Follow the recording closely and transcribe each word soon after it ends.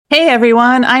Hey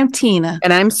everyone, I'm Tina.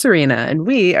 And I'm Serena, and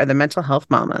we are the Mental Health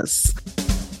Mamas.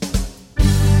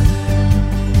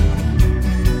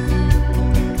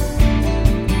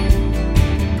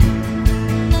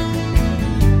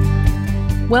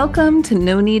 Welcome to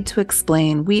No Need to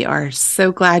Explain. We are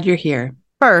so glad you're here.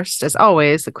 First, as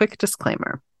always, a quick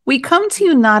disclaimer. We come to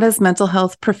you not as mental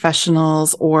health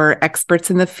professionals or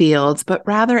experts in the field, but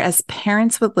rather as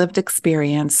parents with lived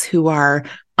experience who are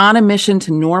on a mission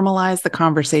to normalize the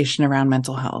conversation around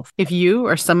mental health. If you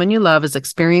or someone you love is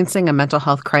experiencing a mental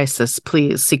health crisis,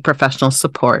 please seek professional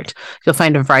support. You'll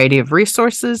find a variety of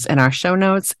resources in our show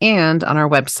notes and on our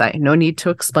website,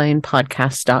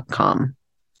 noneedtoexplainpodcast.com.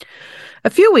 A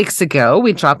few weeks ago,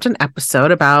 we dropped an episode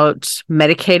about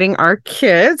medicating our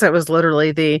kids. It was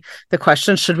literally the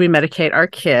question, should we medicate our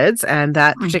kids? And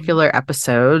that particular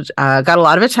episode got a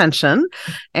lot of attention.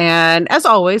 And as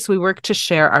always, we work to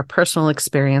share our personal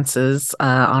experiences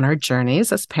on our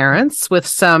journeys as parents with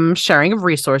some sharing of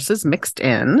resources mixed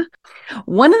in.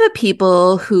 One of the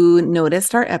people who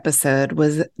noticed our episode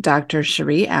was Dr.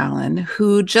 Cherie Allen,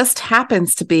 who just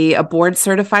happens to be a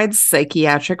board-certified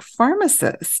psychiatric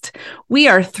pharmacist. We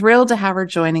are thrilled to have her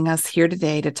joining us here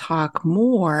today to talk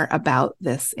more about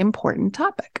this important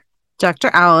topic.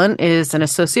 Dr. Allen is an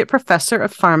associate professor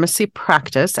of pharmacy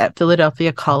practice at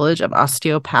Philadelphia College of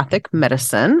Osteopathic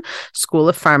Medicine, School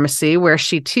of Pharmacy, where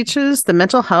she teaches the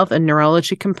mental health and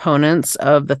neurology components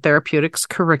of the therapeutics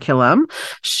curriculum.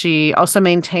 She also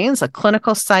maintains a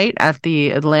clinical site at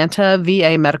the Atlanta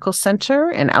VA Medical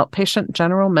Center in outpatient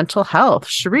general mental health.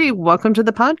 Cherie, welcome to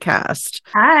the podcast.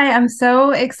 Hi, I'm so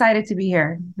excited to be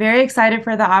here. Very excited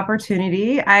for the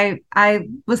opportunity. I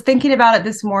was thinking about it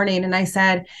this morning and I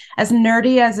said, as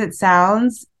nerdy as it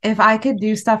sounds, if I could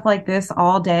do stuff like this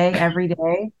all day, every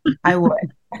day, I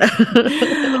would.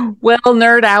 Well,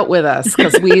 nerd out with us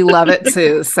because we love it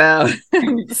too. So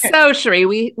Cherie,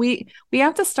 we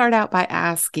have to start out by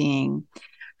asking,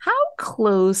 how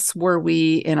close were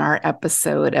we in our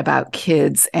episode about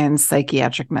kids and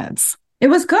psychiatric meds? It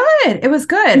was good. It was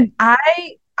good.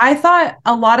 I thought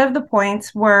a lot of the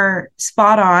points were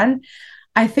spot on.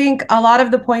 I think a lot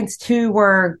of the points too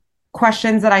were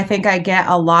questions that I think I get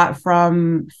a lot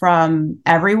from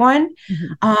everyone.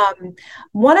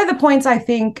 One of the points I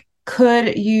think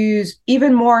could use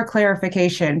even more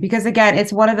clarification, because again,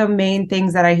 it's one of the main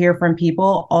things that I hear from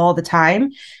people all the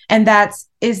time. And that's,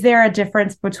 is there a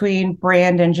difference between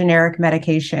brand and generic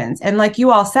medications? And like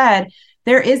you all said,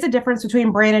 there is a difference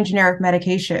between brand and generic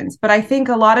medications, but I think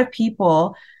a lot of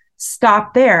people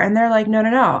stop there and they're like,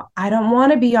 no, I don't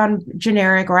want to be on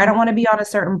generic, or I don't want to be on a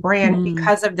certain brand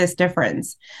because of this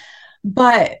difference.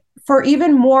 But for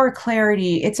even more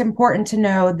clarity, it's important to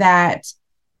know that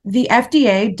the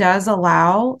FDA does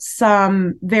allow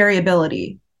some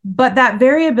variability, but that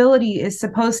variability is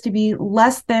supposed to be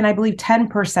less than, I believe,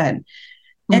 10%.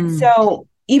 And so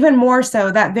even more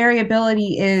so, that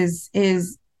variability is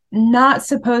not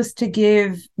supposed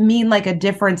to mean like a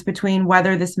difference between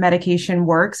whether this medication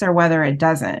works or whether it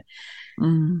doesn't.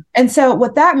 And so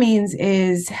what that means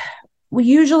is,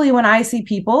 usually when I see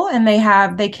people and they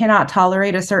cannot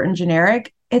tolerate a certain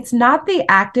generic, it's not the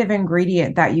active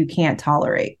ingredient that you can't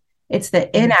tolerate. It's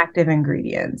the inactive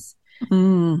ingredients.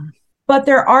 But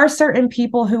there are certain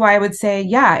people who I would say,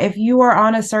 yeah, if you are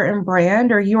on a certain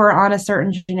brand or you are on a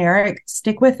certain generic,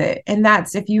 stick with it. And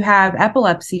that's if you have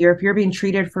epilepsy or if you're being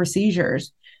treated for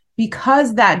seizures,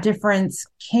 because that difference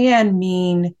can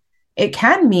mean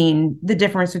the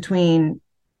difference between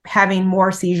having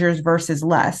more seizures versus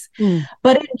less.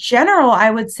 But in general, I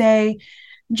would say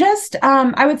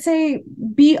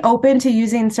be open to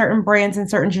using certain brands and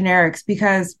certain generics,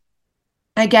 because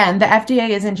again, the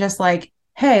FDA isn't just like,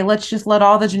 hey, let's just let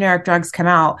all the generic drugs come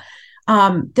out.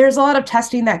 There's a lot of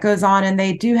testing that goes on, and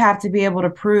they do have to be able to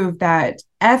prove that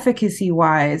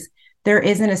efficacy-wise, there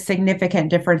isn't a significant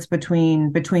difference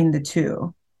between the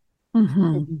two.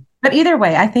 But either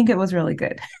way, I think it was really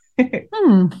good.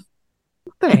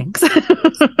 Thanks.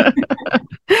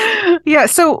 Yeah.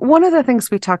 So one of the things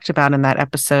we talked about in that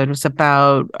episode was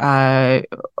about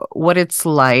what it's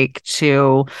like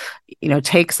to,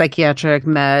 take psychiatric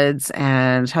meds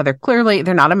and how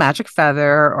they're not a magic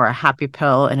feather or a happy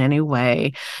pill in any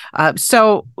way.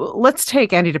 So let's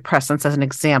take antidepressants as an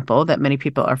example that many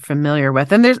people are familiar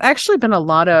with. And there's actually been a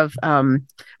lot of,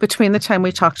 between the time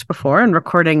we talked before and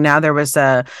recording now, there was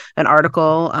an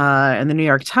article in the New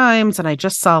York Times, and I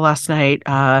just saw last night,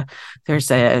 there's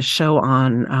a show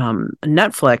on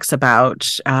Netflix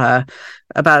about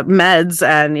meds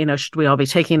and, should we all be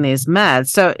taking these meds?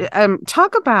 So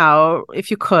talk about,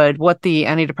 if you could, what the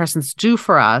antidepressants do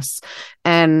for us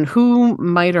and who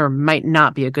might or might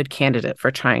not be a good candidate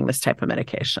for trying trying this type of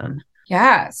medication?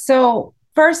 Yeah. So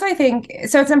first, I think,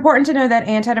 so it's important to know that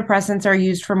antidepressants are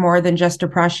used for more than just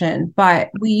depression, but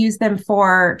we use them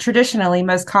for, traditionally,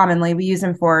 most commonly, we use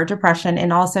them for depression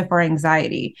and also for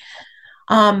anxiety.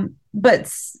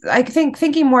 But I think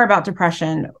thinking more about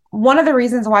depression, one of the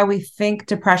reasons why we think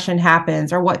depression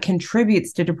happens or what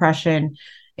contributes to depression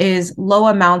is low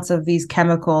amounts of these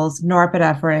chemicals,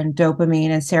 norepinephrine,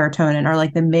 dopamine, and serotonin are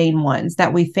like the main ones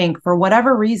that we think for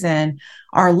whatever reason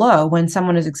are low when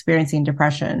someone is experiencing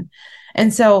depression.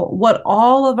 And so what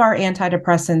all of our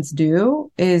antidepressants do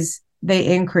is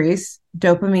they increase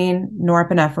dopamine,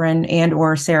 norepinephrine, and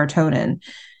or serotonin.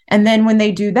 And then when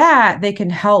they do that, they can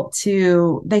help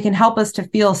us to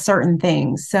feel certain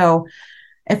things. So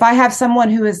if I have someone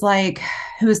who is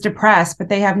depressed, but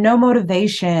they have no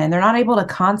motivation, they're not able to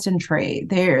concentrate,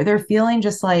 they're feeling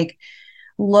just like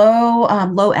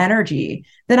low energy,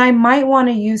 then I might want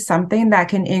to use something that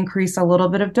can increase a little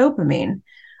bit of dopamine.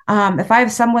 If I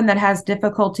have someone that has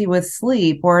difficulty with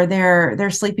sleep, or they're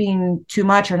sleeping too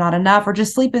much or not enough, or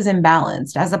just sleep is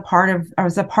imbalanced as a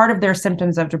part of their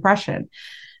symptoms of depression,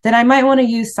 then I might want to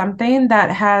use something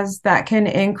that can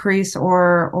increase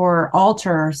or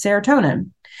alter serotonin.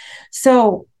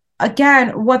 So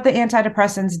again, what the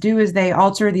antidepressants do is they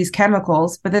alter these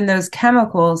chemicals, but then those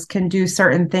chemicals can do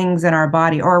certain things in our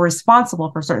body or are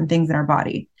responsible for certain things in our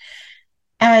body.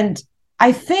 And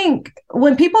I think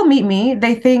when people meet me,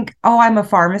 they think, oh, I'm a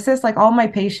pharmacist. Like all my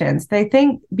patients, they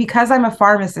think because I'm a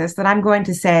pharmacist that I'm going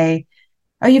to say,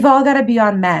 oh, you've all got to be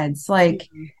on meds. Like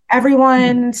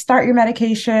everyone start your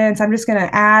medications. I'm just going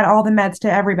to add all the meds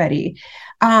to everybody.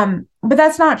 But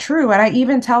that's not true. And I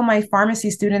even tell my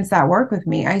pharmacy students that work with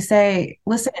me, I say,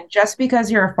 listen, just because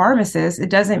you're a pharmacist,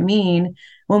 it doesn't mean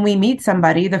when we meet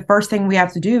somebody, the first thing we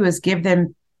have to do is give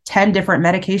them 10 different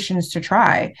medications to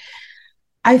try.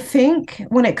 I think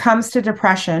when it comes to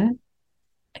depression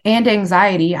and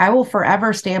anxiety, I will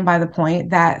forever stand by the point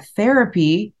that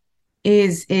therapy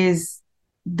is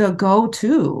the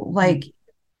go-to. Like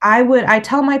I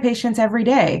tell my patients every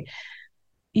day,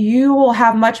 you will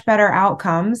have much better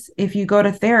outcomes if you go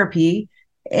to therapy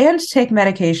and take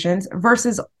medications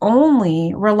versus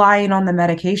only relying on the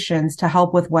medications to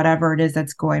help with whatever it is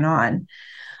that's going on.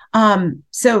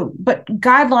 But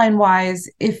guideline wise,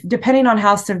 if depending on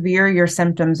how severe your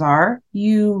symptoms are,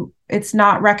 it's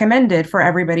not recommended for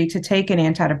everybody to take an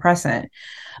antidepressant.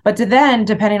 But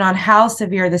depending on how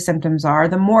severe the symptoms are,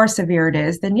 the more severe it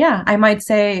is, then yeah, I might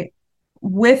say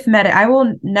I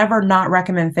will never not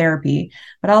recommend therapy,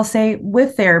 but I'll say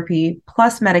with therapy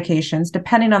plus medications,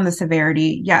 depending on the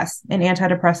severity, yes, an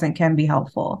antidepressant can be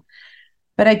helpful.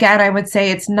 But again, I would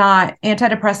say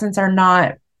antidepressants are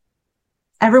not,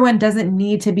 everyone doesn't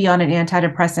need to be on an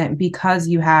antidepressant because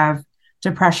you have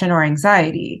depression or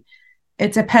anxiety.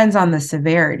 It depends on the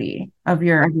severity of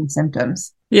your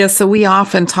symptoms. Yeah. So we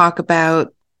often talk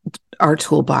about our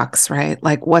toolbox, right?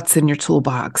 Like what's in your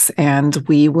toolbox. And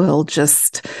we will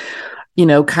just,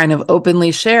 kind of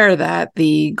openly share that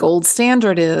the gold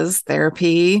standard is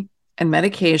therapy and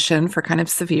medication for kind of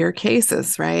severe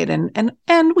cases, right?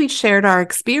 And we shared our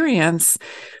experience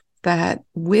that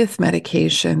with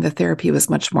medication, the therapy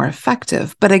was much more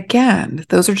effective. But again,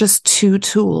 those are just two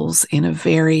tools in a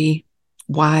very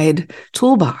wide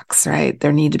toolbox, right?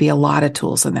 There need to be a lot of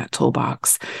tools in that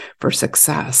toolbox for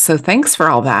success. So thanks for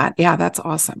all that. Yeah, that's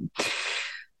awesome.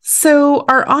 So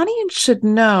our audience should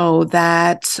know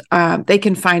that they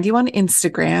can find you on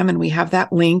Instagram, and we have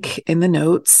that link in the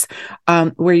notes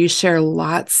where you share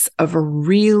lots of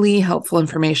really helpful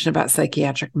information about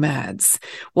psychiatric meds.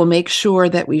 We'll make sure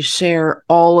that we share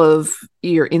all of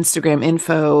your Instagram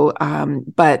info,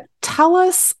 but tell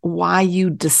us why you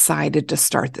decided to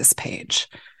start this page.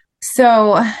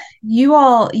 So you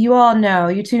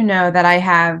two know that I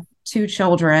have two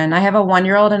children. I have a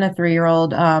 1-year-old and a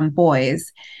 3-year-old boys.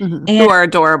 Mm-hmm. Who are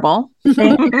adorable.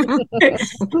 They're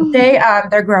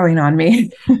growing on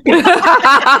me.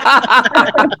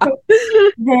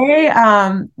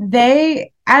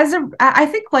 I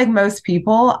think like most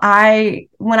people,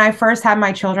 when I first had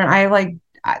my children,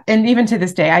 and even to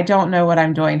this day, I don't know what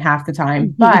I'm doing half the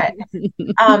time. But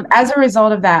as a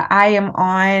result of that, I am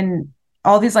on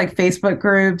all these like Facebook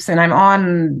groups, and I'm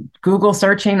on Google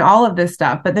searching all of this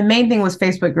stuff. But the main thing was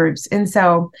Facebook groups. And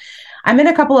so I'm in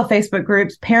a couple of Facebook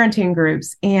groups, parenting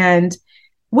groups, and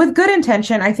with good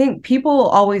intention, I think people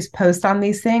always post on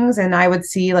these things. And I would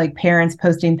see like parents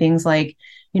posting things like,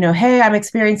 hey, I'm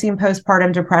experiencing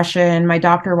postpartum depression. My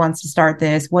doctor wants to start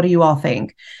this. What do you all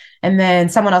think? And then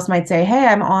someone else might say, hey,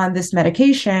 I'm on this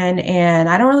medication and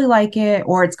I don't really like it,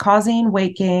 or it's causing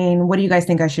weight gain. What do you guys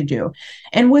think I should do?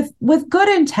 And with good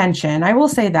intention, I will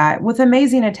say that with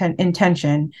amazing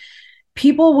intention,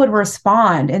 people would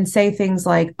respond and say things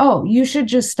like, oh, you should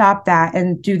just stop that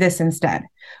and do this instead.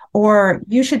 Or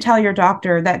you should tell your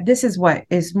doctor that this is what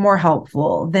is more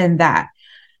helpful than that.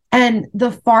 And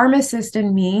the pharmacist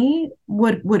in me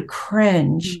would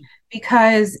cringe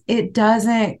because it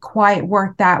doesn't quite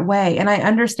work that way. And I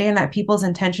understand that people's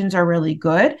intentions are really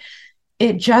good.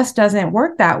 It just doesn't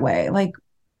work that way. Like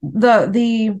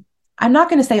I'm not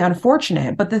going to say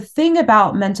unfortunate, but the thing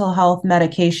about mental health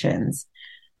medications,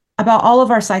 about all of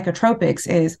our psychotropics,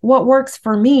 is what works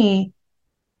for me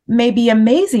may be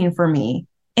amazing for me,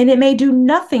 and it may do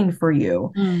nothing for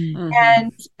you. Mm-hmm.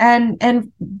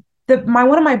 And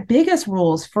one of my biggest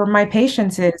rules for my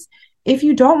patients is, if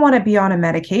you don't want to be on a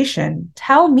medication,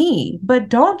 tell me, but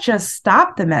don't just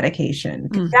stop the medication.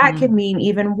 That can mean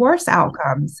even worse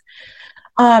outcomes.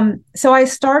 So I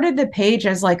started the page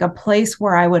as like a place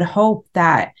where I would hope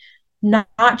that not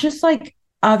just like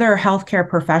other healthcare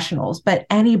professionals, but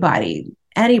anybody,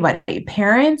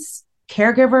 parents,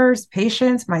 caregivers,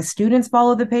 patients, my students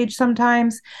follow the page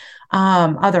sometimes,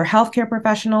 other healthcare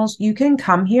professionals, you can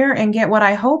come here and get what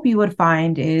I hope you would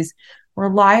find is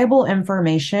reliable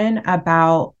information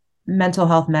about mental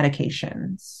health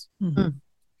medications. Mm-hmm.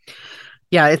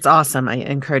 Yeah, it's awesome. I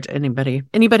encourage anybody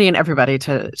and everybody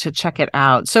to check it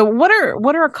out. So what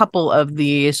are a couple of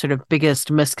the sort of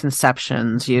biggest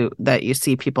misconceptions that you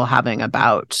see people having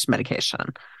about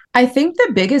medication? I think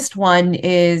the biggest one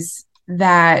is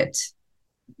that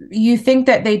you think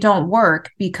that they don't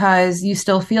work because you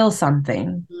still feel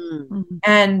something. Mm-hmm.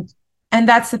 And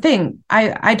that's the thing.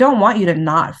 I don't want you to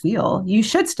not feel. You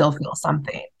should still feel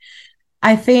something.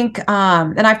 I think,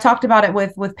 and I've talked about it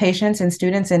with patients and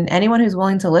students and anyone who's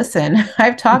willing to listen.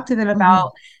 I've talked to them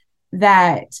about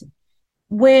that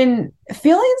when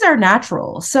feelings are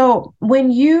natural. So when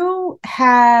you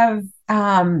have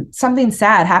something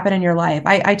sad happen in your life,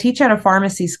 I teach at a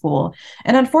pharmacy school.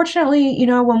 And unfortunately,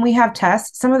 when we have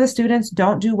tests, some of the students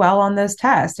don't do well on those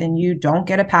tests and you don't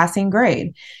get a passing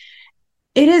grade.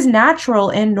 It is natural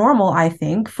and normal, I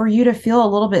think, for you to feel a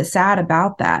little bit sad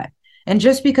about that. And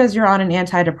just because you're on an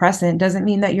antidepressant doesn't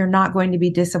mean that you're not going to be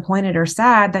disappointed or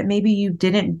sad that maybe you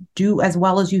didn't do as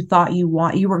well as you thought you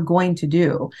were going to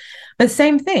do. But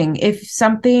same thing, if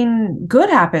something good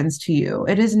happens to you,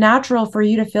 it is natural for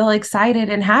you to feel excited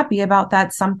and happy about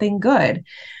that something good.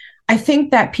 I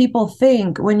think that people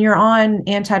think when you're on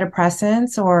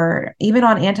antidepressants or even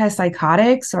on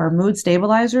antipsychotics or mood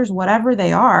stabilizers, whatever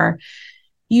they are,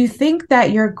 you think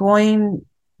that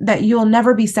that you'll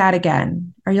never be sad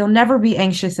again, or you'll never be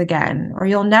anxious again, or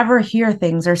you'll never hear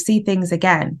things or see things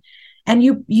again. And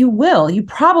you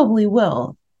probably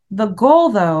will. The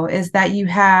goal though, is that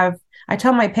I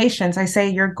tell my patients, I say,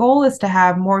 your goal is to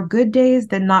have more good days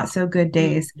than not so good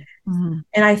days. Mm-hmm.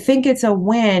 And I think it's a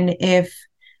win. If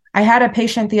I had a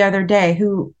patient the other day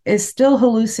who is still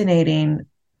hallucinating,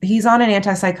 he's on an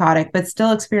antipsychotic, but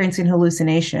still experiencing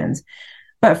hallucinations.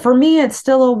 But for me, it's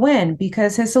still a win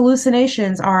because his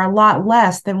hallucinations are a lot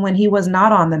less than when he was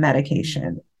not on the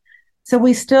medication. So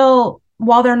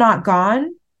while they're not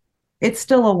gone, it's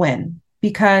still a win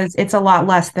because it's a lot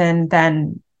less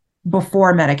than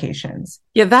before medications.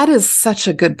 Yeah, that is such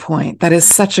a good point. That is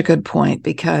such a good point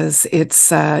because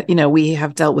it's, we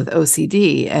have dealt with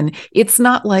OCD and it's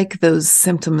not like those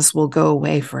symptoms will go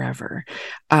away forever.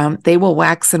 They will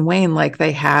wax and wane like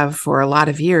they have for a lot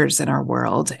of years in our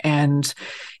world. And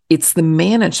it's the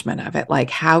management of it. Like,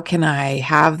 how can I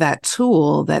have that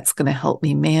tool that's going to help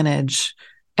me manage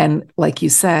and, like you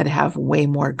said, have way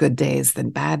more good days than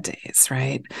bad days,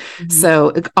 right? Mm-hmm.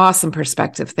 So awesome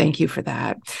perspective. Thank you for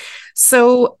that.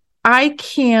 So I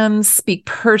can speak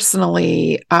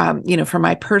personally, from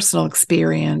my personal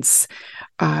experience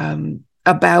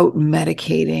about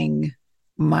medicating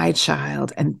my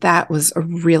child. And that was a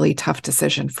really tough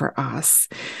decision for us.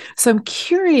 So I'm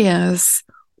curious,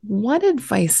 what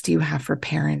advice do you have for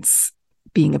parents,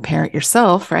 being a parent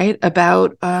yourself, right?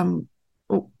 About,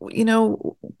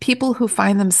 people who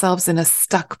find themselves in a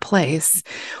stuck place.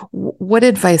 What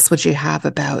advice would you have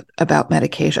about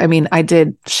medication? I mean, I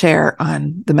did share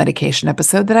on the medication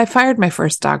episode that I fired my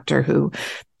first doctor who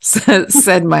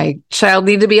said my child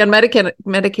needed to be on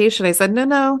medication. I said,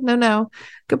 no,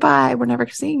 goodbye. We're never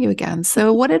seeing you again.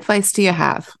 So what advice do you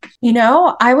have?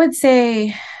 I would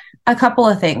say a couple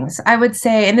of things. I would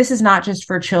say, and this is not just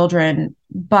for children,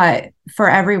 but for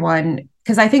everyone,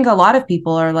 because I think a lot of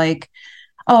people are like,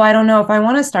 oh, I don't know if I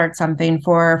want to start something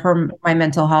for my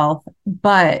mental health.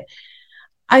 But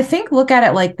I think look at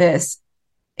it like this.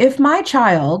 If my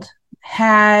child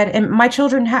had, and my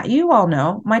children had, you all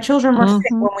know, my children were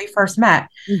sick when we first met.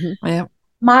 Yeah.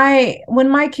 When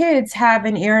my kids have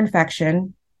an ear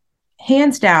infection,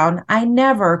 hands down, I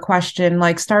never question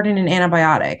like starting an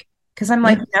antibiotic because I'm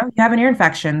like, you have an ear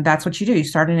infection. That's what you do. You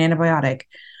start an antibiotic.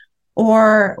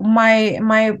 Or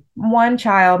my one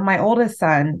child, my oldest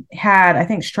son, had, I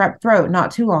think, strep throat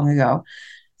not too long ago.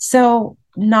 So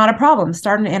not a problem,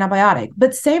 start an antibiotic.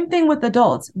 But same thing with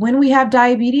adults. When we have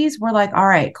diabetes, we're like, all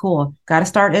right, cool. Got to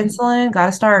start insulin, got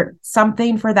to start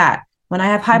something for that. When I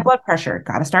have high blood pressure,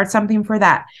 got to start something for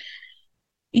that.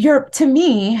 To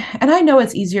me, and I know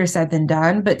it's easier said than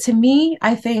done, but to me,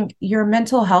 I think your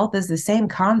mental health is the same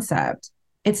concept.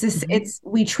 It's this,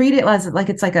 we treat it as like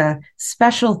it's like a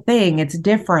special thing. It's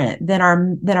different than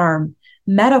our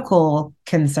medical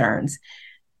concerns.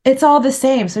 It's all the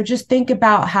same. So just think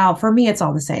about how, for me, it's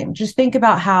all the same. Just think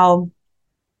about how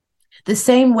the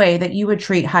same way that you would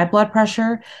treat high blood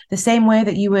pressure, the same way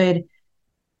that you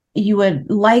would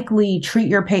likely treat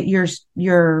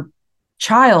your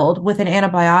child with an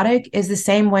antibiotic is the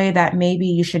same way that maybe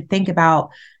you should think about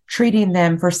treating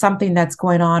them for something that's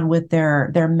going on with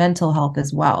their mental health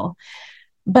as well.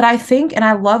 But I think, and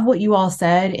I love what you all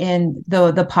said in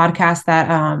the podcast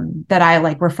that I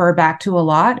like refer back to a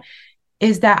lot,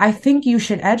 is that I think you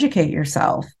should educate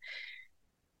yourself.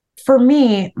 For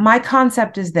me, my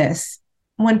concept is this.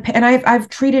 And I've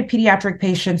treated pediatric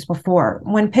patients before.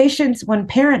 When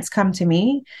parents come to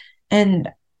me and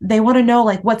they want to know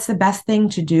like what's the best thing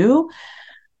to do,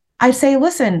 I say,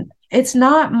 listen, it's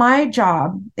not, my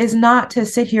job is not to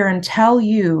sit here and tell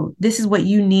you this is what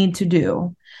you need to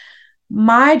do.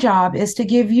 My job is to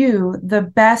give you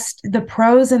the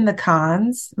pros and the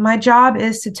cons. My job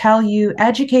is to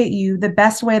educate you the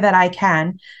best way that I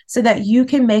can so that you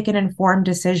can make an informed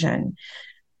decision.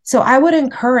 So I would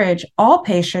encourage all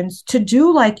patients to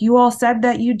do like you all said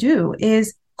that you do,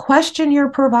 is question your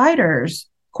providers,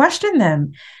 question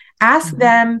them, ask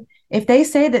them. If they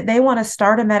say that they want to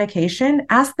start a medication,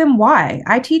 ask them why.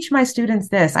 I teach my students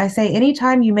this. I say,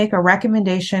 anytime you make a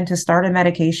recommendation to start a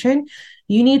medication,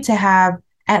 you need to have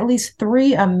at least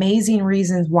 3 amazing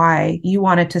reasons why you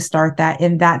wanted to start that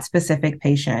in that specific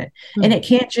patient. And it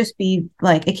can't just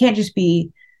be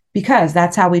because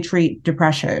that's how we treat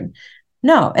depression.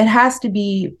 No, it has to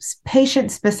be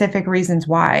patient specific reasons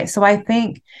why. So I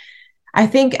think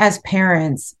as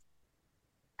parents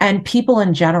and people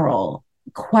in general,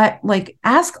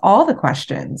 ask all the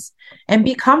questions and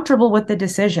be comfortable with the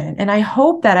decision. And I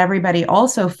hope that everybody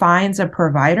also finds a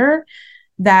provider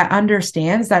that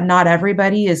understands that not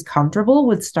everybody is comfortable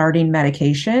with starting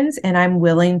medications. And I'm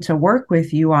willing to work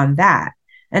with you on that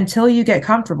until you get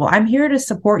comfortable. I'm here to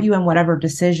support you in whatever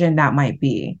decision that might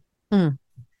be.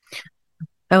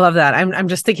 I love that. I'm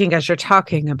just thinking as you're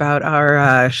talking about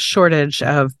our shortage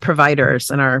of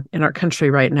providers in our country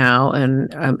right now,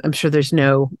 and I'm sure there's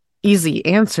no easy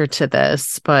answer to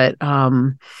this, but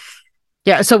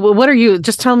yeah. So what are you?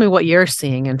 Just tell me what you're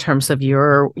seeing in terms of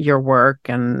your work,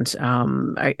 and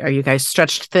are you guys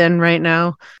stretched thin right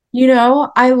now?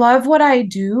 I love what I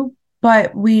do,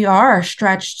 but we are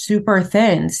stretched super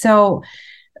thin. So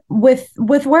with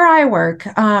where I work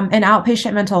in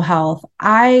outpatient mental health,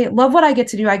 I love what I get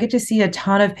to do. I get to see a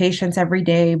ton of patients every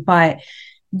day, but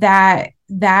that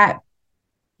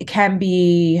can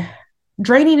be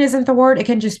draining isn't the word. It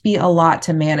can just be a lot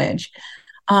to manage.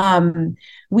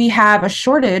 We have a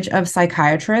shortage of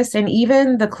psychiatrists, and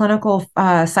even the clinical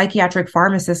psychiatric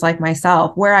pharmacists like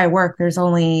myself. Where I work, there's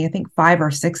only, I think, 5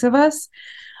 or 6 of us.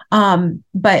 And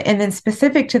then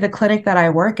specific to the clinic that I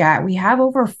work at, we have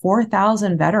over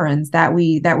 4,000 veterans that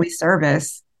we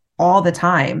service all the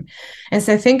time. And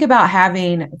so think about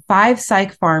having 5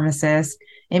 psych pharmacists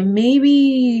and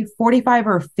maybe 45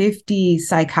 or 50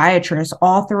 psychiatrists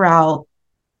all throughout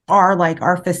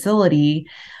our facility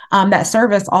that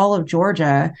service all of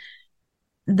Georgia.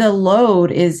 The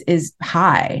load is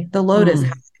high. The load is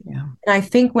high. Yeah. And I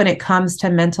think when it comes to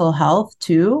mental health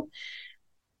too,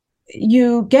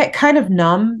 you get kind of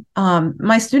numb.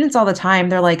 My students all the time,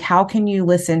 they're like, how can you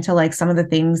listen to like some of the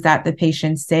things that the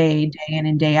patients say day in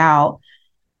and day out?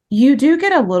 You do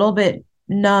get a little bit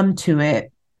numb to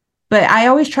it, but I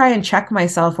always try and check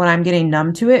myself when I'm getting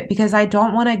numb to it, because I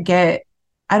don't want to get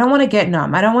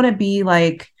numb. I don't want to be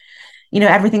like,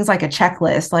 everything's like a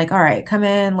checklist. Like, all right, come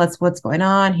in, what's going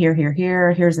on here,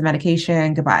 here's the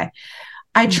medication, goodbye.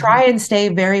 I try and stay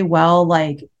very well,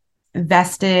 like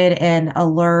vested and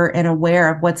alert and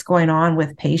aware of what's going on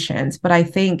with patients. But I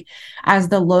think as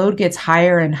the load gets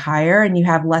higher and higher and you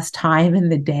have less time in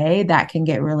the day, that can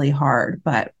get really hard.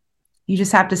 But You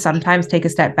just have to sometimes take a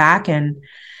step back and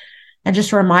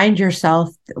just remind yourself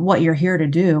what you're here to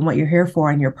do and what you're here for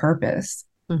and your purpose.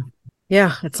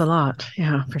 Yeah, it's a lot.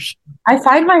 Yeah, for sure. I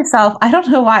find myself, I don't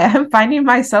know why, I'm finding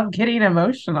myself getting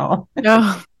emotional.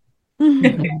 Oh.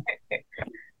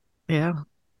 Yeah.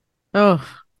 Oh.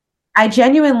 I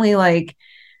genuinely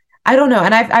I don't know.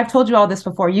 And I've told you all this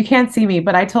before. You can't see me,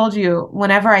 but I told you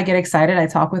whenever I get excited, I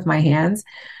talk with my hands.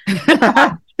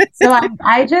 So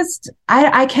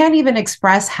I can't even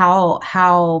express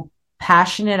how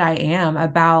passionate I am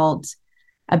about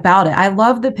it. I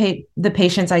love the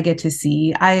patients I get to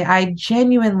see. I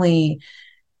genuinely,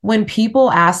 when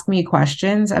people ask me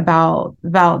questions about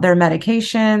their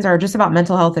medications or just about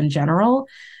mental health in general,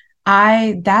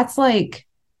 that's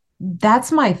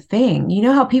my thing. You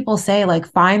know how people say, like,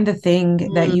 find the thing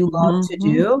that you love to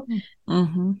do?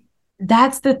 Mm-hmm.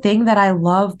 That's the thing that I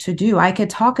love to do. I could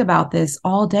talk about this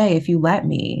all day if you let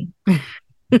me. I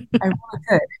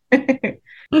really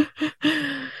could.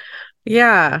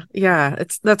 Yeah.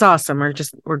 That's awesome.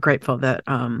 We're grateful that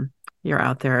you're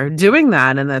out there doing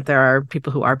that, and that there are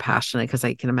people who are passionate, because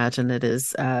I can imagine it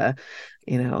is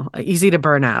easy to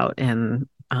burn out in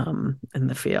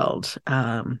the field.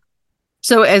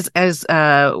 So as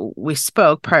we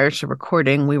spoke prior to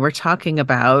recording, we were talking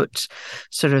about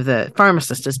sort of the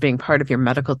pharmacist as being part of your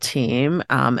medical team,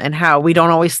 and how we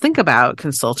don't always think about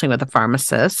consulting with a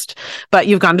pharmacist, but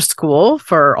you've gone to school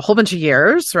for a whole bunch of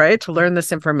years, right, to learn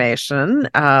this information.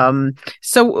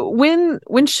 So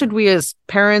when should we as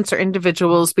parents or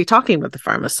individuals be talking with the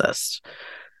pharmacist?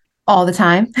 All the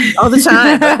time. All the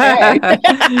time.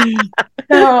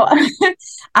 So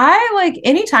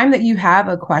anytime that you have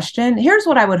a question, here's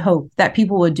what I would hope that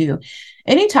people would do.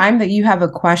 Anytime that you have a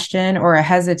question or a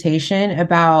hesitation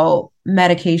about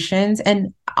medications,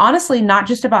 and honestly, not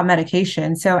just about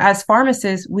medication. So as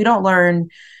pharmacists, we don't learn,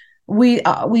 we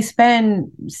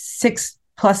spend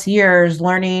 6+ years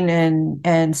learning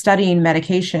and studying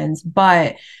medications,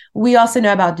 but we also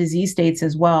know about disease states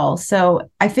as well. So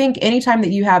I think anytime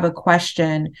that you have a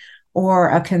question or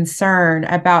a concern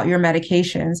about your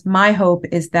medications, my hope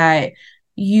is that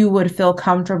you would feel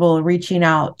comfortable reaching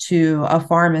out to a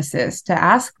pharmacist to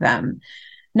ask them.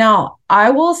 Now, I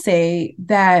will say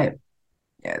that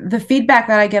the feedback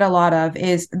that I get a lot of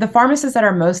is the pharmacists that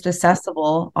are most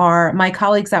accessible are my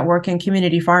colleagues that work in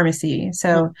community pharmacy.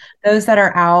 So those that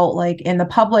are out like in the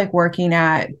public working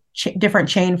at different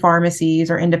chain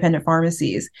pharmacies or independent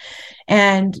pharmacies.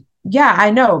 And yeah, I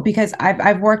know, because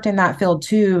I've worked in that field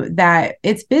too, that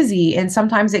it's busy. And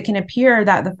sometimes it can appear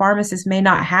that the pharmacist may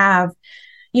not have,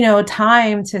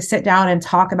 time to sit down and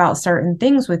talk about certain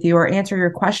things with you or answer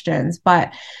your questions.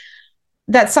 But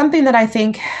that's something that I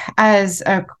think as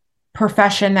a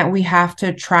profession that we have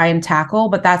to try and tackle,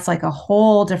 but that's like a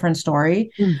whole different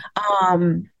story.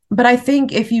 But I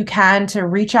think if you can, to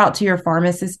reach out to your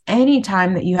pharmacist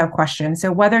anytime that you have questions. So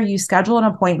whether you schedule an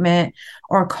appointment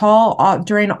or call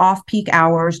during off-peak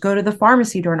hours, go to the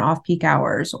pharmacy during off-peak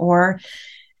hours, or,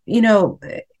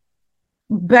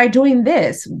 by doing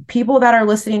this, people that are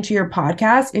listening to your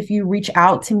podcast, if you reach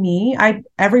out to me,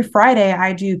 every Friday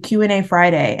I do Q&A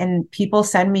Friday, and people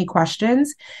send me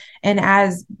questions, and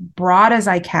as broad as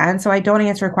I can. So I don't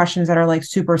answer questions that are like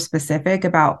super specific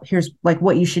about here's like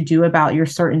what you should do about your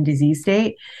certain disease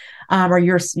state, or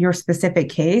your specific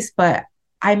case, but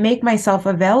I make myself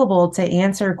available to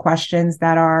answer questions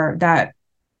that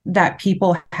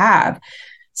people have.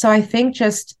 So I think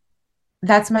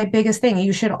that's my biggest thing.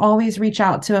 You should always reach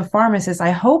out to a pharmacist.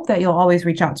 I hope that you'll always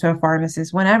reach out to a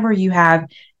pharmacist whenever you have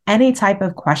any type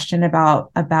of question about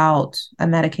a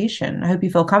medication. I hope you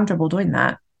feel comfortable doing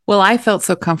that. Well, I felt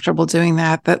so comfortable doing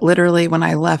that literally when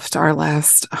I left our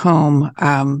last home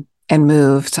and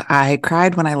moved, I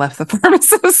cried when I left the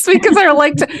pharmacist because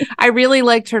I really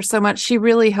liked her so much. She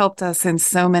really helped us in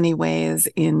so many ways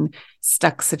in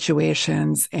stuck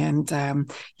situations. And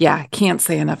can't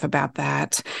say enough about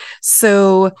that.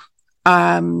 So,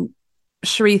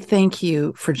 Cherie, thank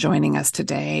you for joining us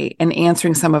today and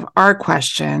answering some of our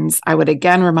questions. I would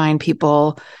again remind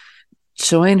people,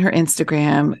 join her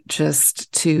Instagram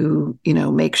just to,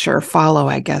 make sure, follow,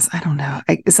 I guess. I don't know.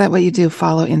 Is that what you do?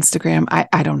 Follow Instagram?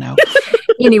 I don't know.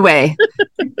 Anyway,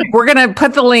 we're going to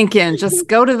put the link in. Just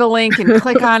go to the link and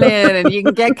click on it and you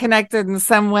can get connected in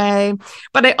some way.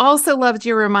 But I also loved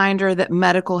your reminder that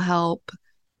medical help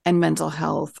and mental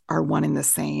health are one and the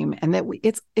same, and that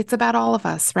it's about all of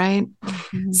us, right?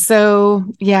 Mm-hmm. So,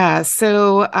 yeah.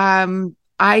 So,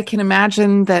 I can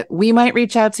imagine that we might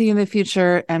reach out to you in the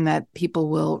future and that people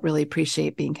will really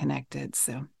appreciate being connected.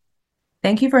 So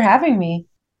thank you for having me.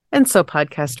 And so,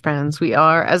 podcast friends, we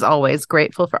are, as always,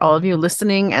 grateful for all of you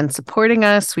listening and supporting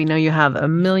us. We know you have a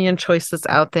million choices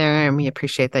out there, and we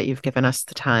appreciate that you've given us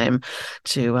the time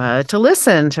to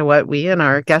listen to what we and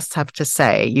our guests have to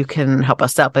say. You can help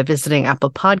us out by visiting Apple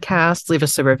Podcasts, leave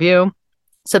us a review,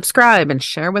 subscribe, and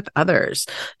share with others.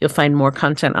 You'll find more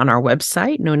content on our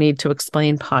website, no need to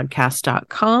explain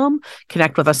podcast.com.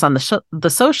 Connect with us on the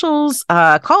socials,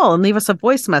 call and leave us a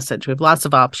voice message. We have lots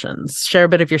of options. Share a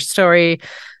bit of your story.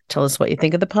 Tell us what you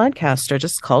think of the podcast, or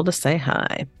just call to say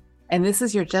hi. And this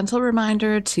is your gentle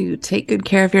reminder to take good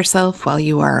care of yourself while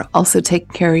you are also taking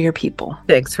care of your people.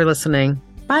 Thanks for listening.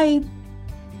 Bye.